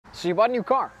So you bought a new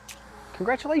car.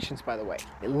 Congratulations, by the way.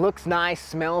 It looks nice,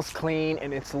 smells clean,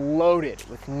 and it's loaded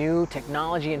with new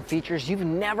technology and features you've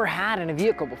never had in a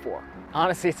vehicle before.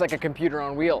 Honestly, it's like a computer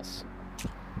on wheels,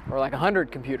 or like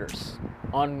 100 computers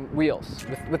on wheels,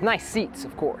 with nice seats,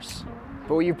 of course.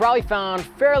 But what you probably found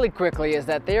fairly quickly is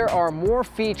that there are more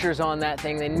features on that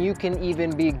thing than you can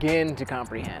even begin to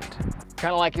comprehend.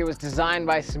 Kind of like it was designed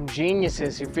by some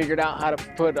geniuses who figured out how to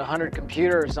put 100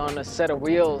 computers on a set of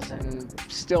wheels and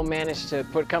still managed to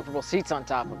put comfortable seats on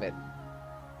top of it.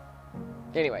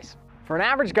 Anyways, for an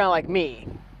average guy like me,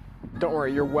 don't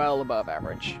worry, you're well above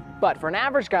average. But for an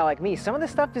average guy like me, some of this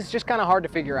stuff is just kind of hard to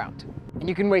figure out. And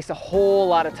you can waste a whole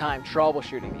lot of time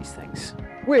troubleshooting these things,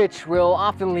 which will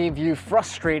often leave you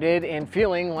frustrated and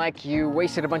feeling like you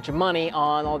wasted a bunch of money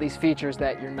on all these features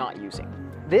that you're not using.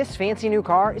 This fancy new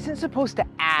car isn't supposed to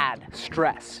add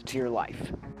stress to your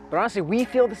life. But honestly, we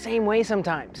feel the same way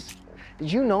sometimes.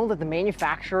 Did you know that the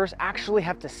manufacturers actually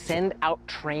have to send out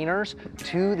trainers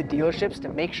to the dealerships to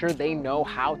make sure they know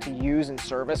how to use and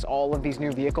service all of these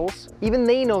new vehicles? Even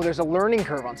they know there's a learning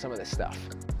curve on some of this stuff.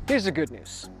 Here's the good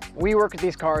news. We work with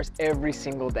these cars every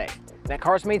single day. And at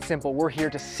Cars Made Simple, we're here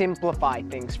to simplify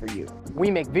things for you.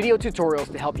 We make video tutorials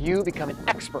to help you become an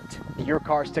expert at your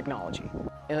car's technology.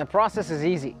 And the process is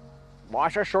easy.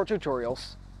 Watch our short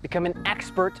tutorials, become an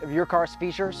expert of your car's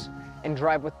features, and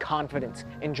drive with confidence,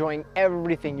 enjoying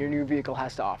everything your new vehicle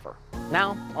has to offer.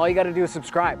 Now, all you gotta do is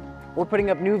subscribe. We're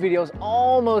putting up new videos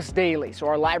almost daily, so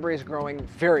our library is growing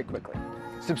very quickly.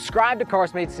 Subscribe to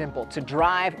Cars Made Simple to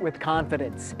drive with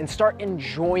confidence and start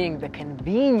enjoying the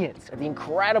convenience of the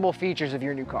incredible features of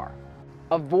your new car.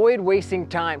 Avoid wasting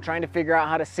time trying to figure out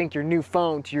how to sync your new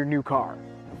phone to your new car.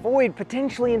 Avoid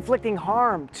potentially inflicting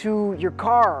harm to your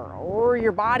car or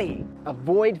your body.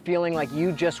 Avoid feeling like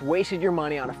you just wasted your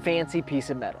money on a fancy piece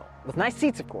of metal. With nice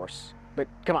seats, of course, but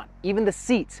come on, even the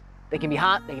seats, they can be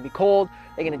hot, they can be cold,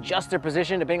 they can adjust their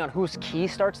position depending on whose key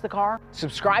starts the car.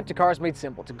 Subscribe to Cars Made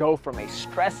Simple to go from a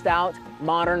stressed out,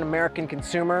 modern American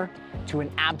consumer to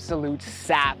an absolute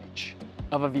savage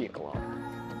of a vehicle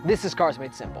owner. This is Cars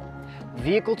Made Simple,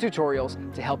 vehicle tutorials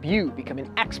to help you become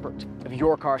an expert of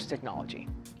your car's technology.